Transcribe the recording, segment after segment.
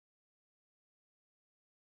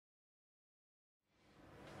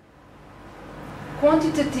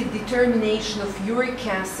quantitative determination of uric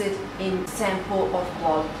acid in sample of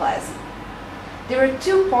blood plasma. There are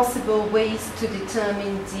two possible ways to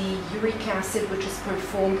determine the uric acid which is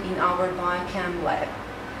performed in our biochem lab.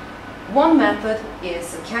 One method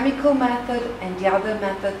is a chemical method and the other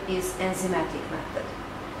method is enzymatic method.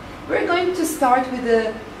 We're going to start with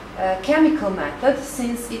the chemical method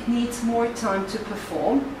since it needs more time to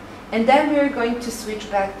perform, and then we're going to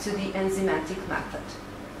switch back to the enzymatic method.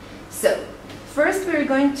 So, first we're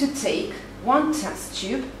going to take one test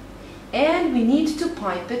tube and we need to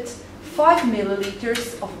pipette 5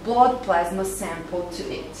 milliliters of blood plasma sample to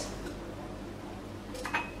it.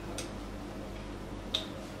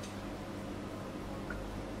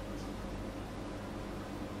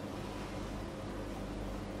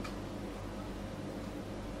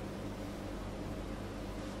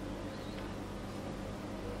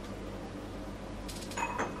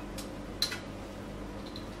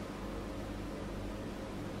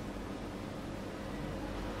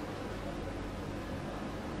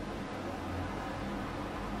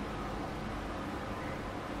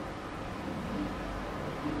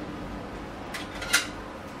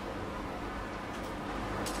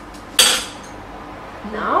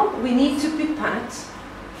 Now we need to pipette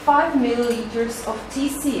 5 milliliters of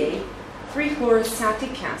TCA,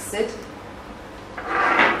 3-fluoroacetic acid,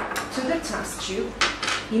 to the test tube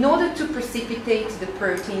in order to precipitate the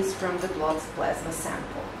proteins from the blood plasma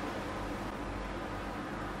sample.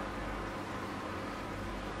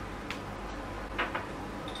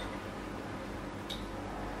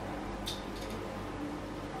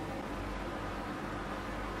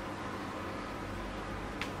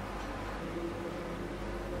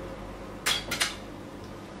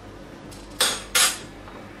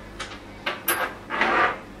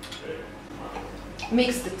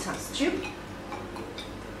 Mix the test tube.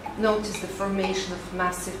 Notice the formation of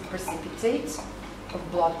massive precipitate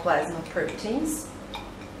of blood plasma proteins.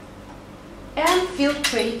 And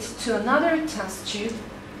filtrate to another test tube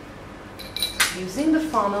using the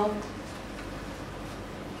funnel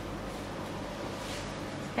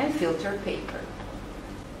and filter paper.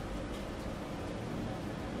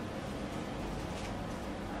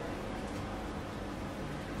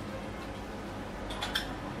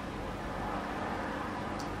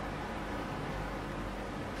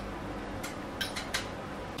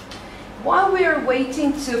 While we are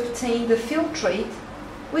waiting to obtain the filtrate,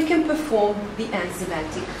 we can perform the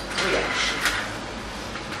enzymatic reaction.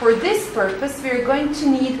 For this purpose, we are going to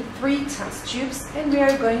need 3 test tubes and we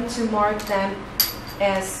are going to mark them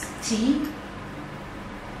as T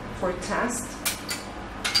for test,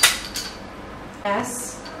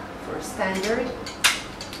 S for standard,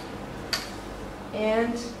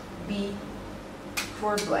 and B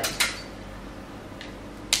for blend.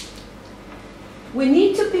 We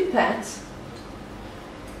need to pipette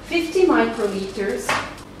 50 microliters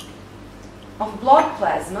of blood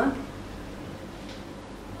plasma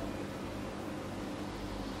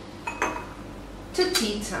to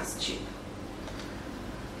T test tube.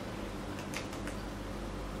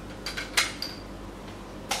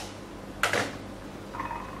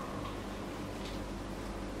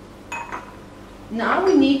 Now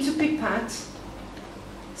we need to pipette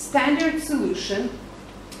standard solution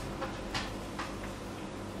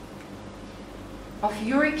of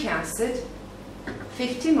uric acid,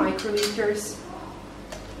 50 microliters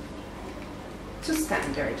to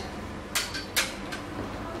standard.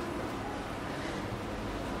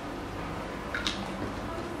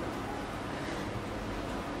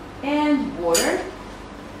 And water,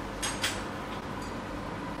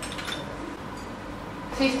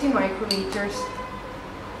 50 microliters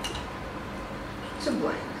to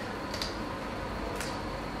blend.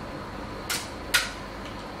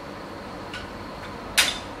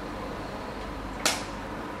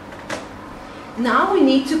 Now we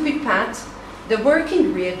need to pipette the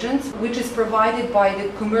working reagent, which is provided by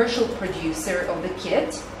the commercial producer of the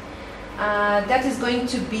kit. That is going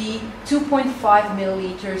to be 2.5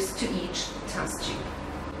 milliliters to each test tube.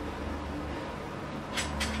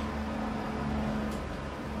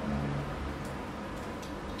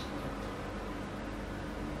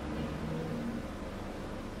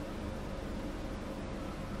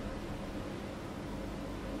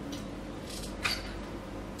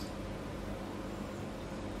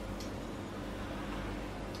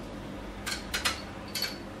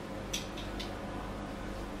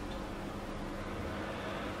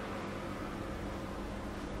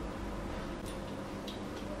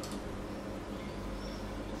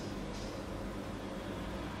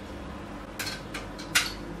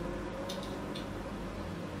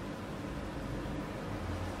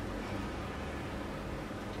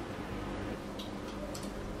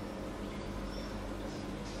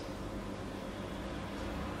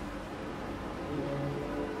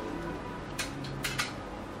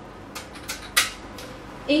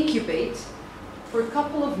 incubate for a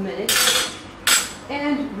couple of minutes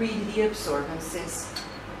and read the absorbances.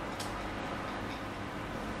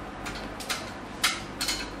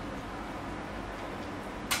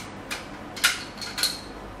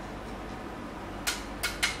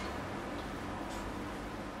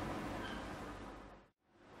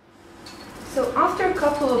 So after a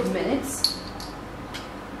couple of minutes,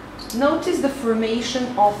 notice the formation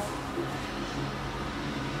of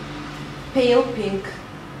pale pink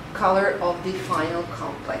color of the final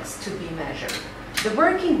complex to be measured. The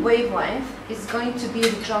working wavelength is going to be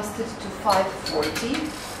adjusted to 540.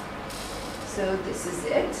 So this is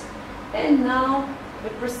it. And now the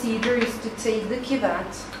procedure is to take the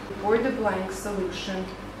cuvette, pour the blank solution,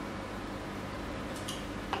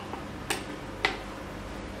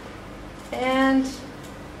 and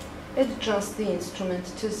adjust the instrument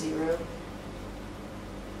to 0.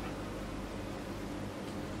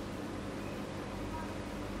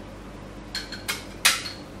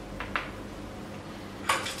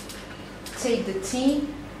 Take the T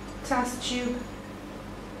test tube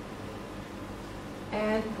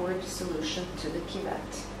and pour the solution to the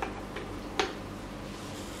cuvette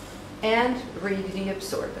and read the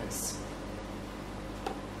absorbance.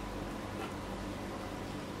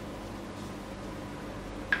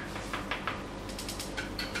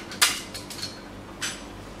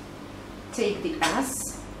 Take the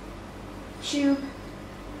S tube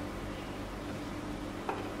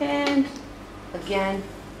and again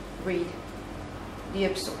read the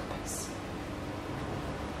absorbance.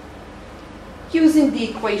 Using the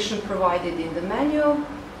equation provided in the manual,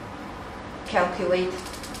 calculate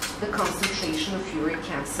the concentration of uric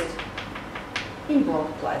acid in blood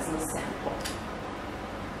plasma sample.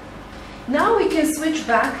 Now we can switch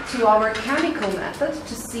back to our chemical method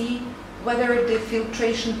to see whether the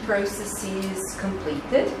filtration process is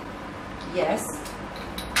completed. Yes.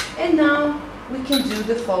 And now we can do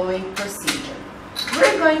the following procedure.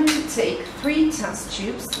 We're going to take 3 test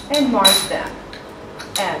tubes and mark them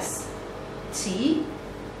as T,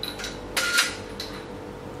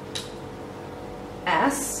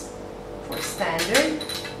 S for standard,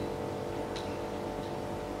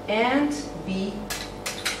 and B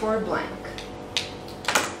for blank.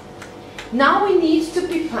 Now we need to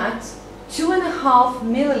pipette 2.5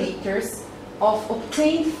 milliliters of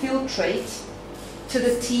obtained filtrate to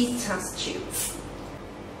the T test tube.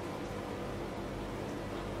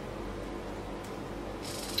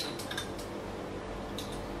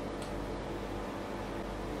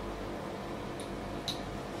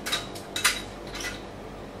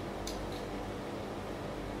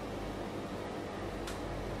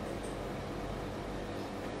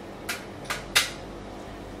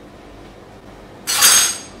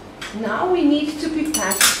 Now we need to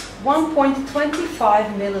pipette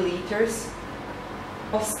 1.25 milliliters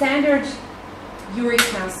of standard uric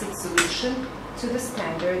acid solution to the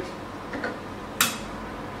standard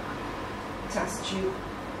test tube.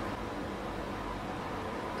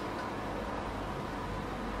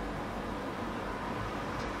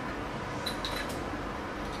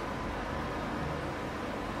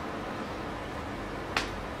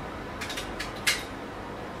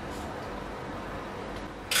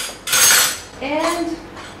 And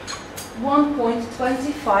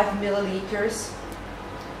 1.25 milliliters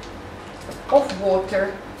of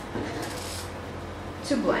water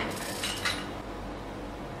to blank.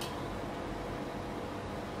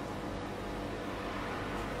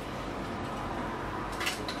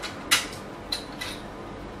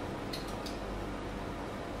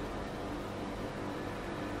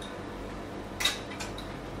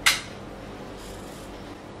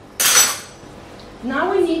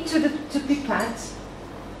 Now we need to pipette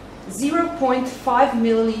 0.5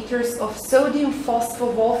 milliliters of sodium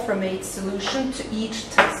phosphowolframate solution to each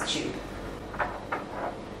test tube.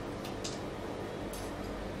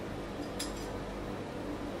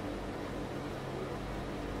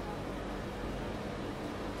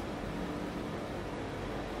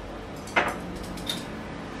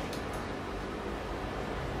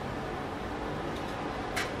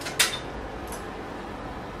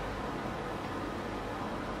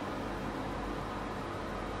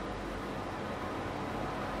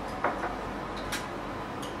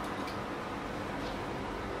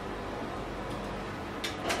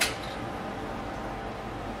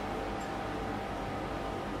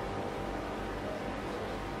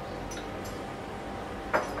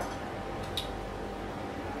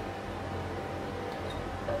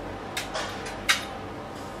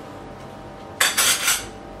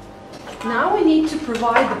 Now we need to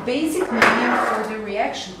provide the basic medium for the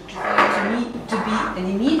reaction, which is going to be an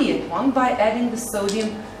immediate one by adding the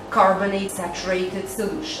sodium carbonate saturated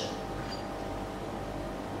solution.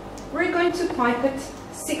 We're going to pipette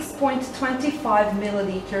 6.25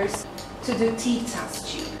 milliliters to the t-test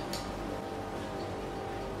tube.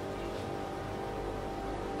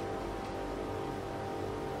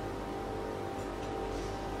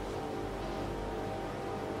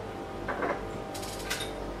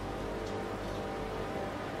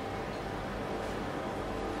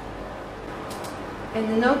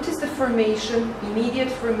 And notice the formation, immediate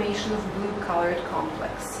formation of blue-colored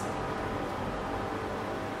complex.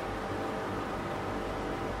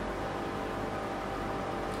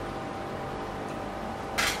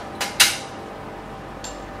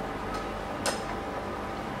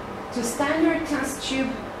 To standard test tube,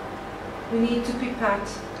 we need to pipette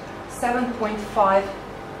 7.5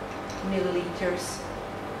 milliliters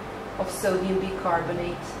of sodium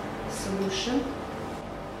bicarbonate solution.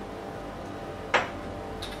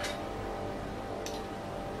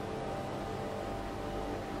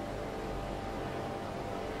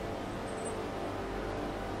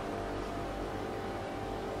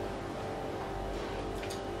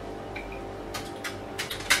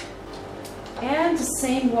 And the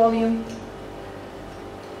same volume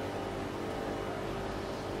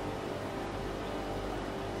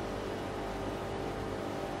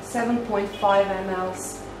 (7.5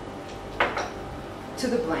 mL) to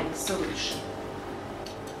the blank solution.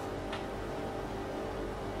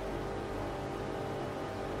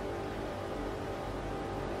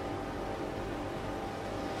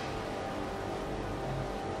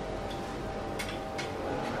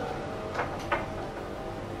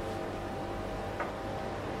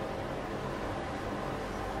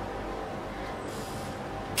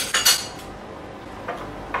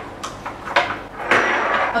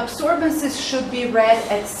 Absorbances should be read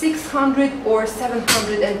at 600 or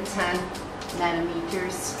 710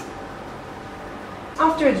 nanometers.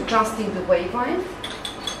 After adjusting the wavelength,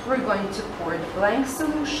 we're going to pour the blank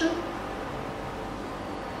solution.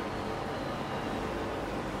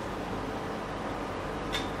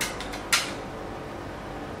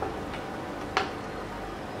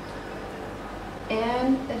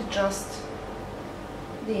 And adjust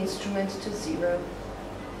the instrument to 0.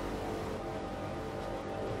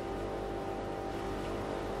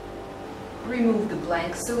 Remove the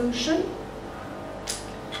blank solution,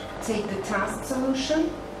 take the test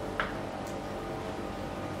solution,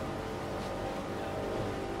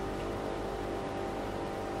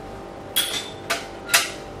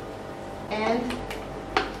 and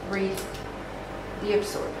read the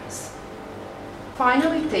absorbance.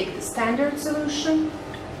 Finally, take the standard solution,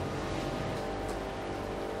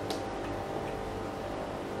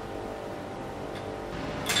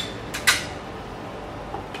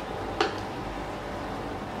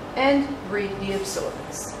 and read the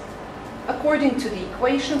absorbance. According to the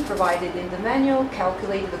equation provided in the manual,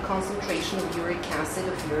 calculate the concentration of uric acid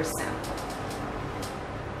of your sample.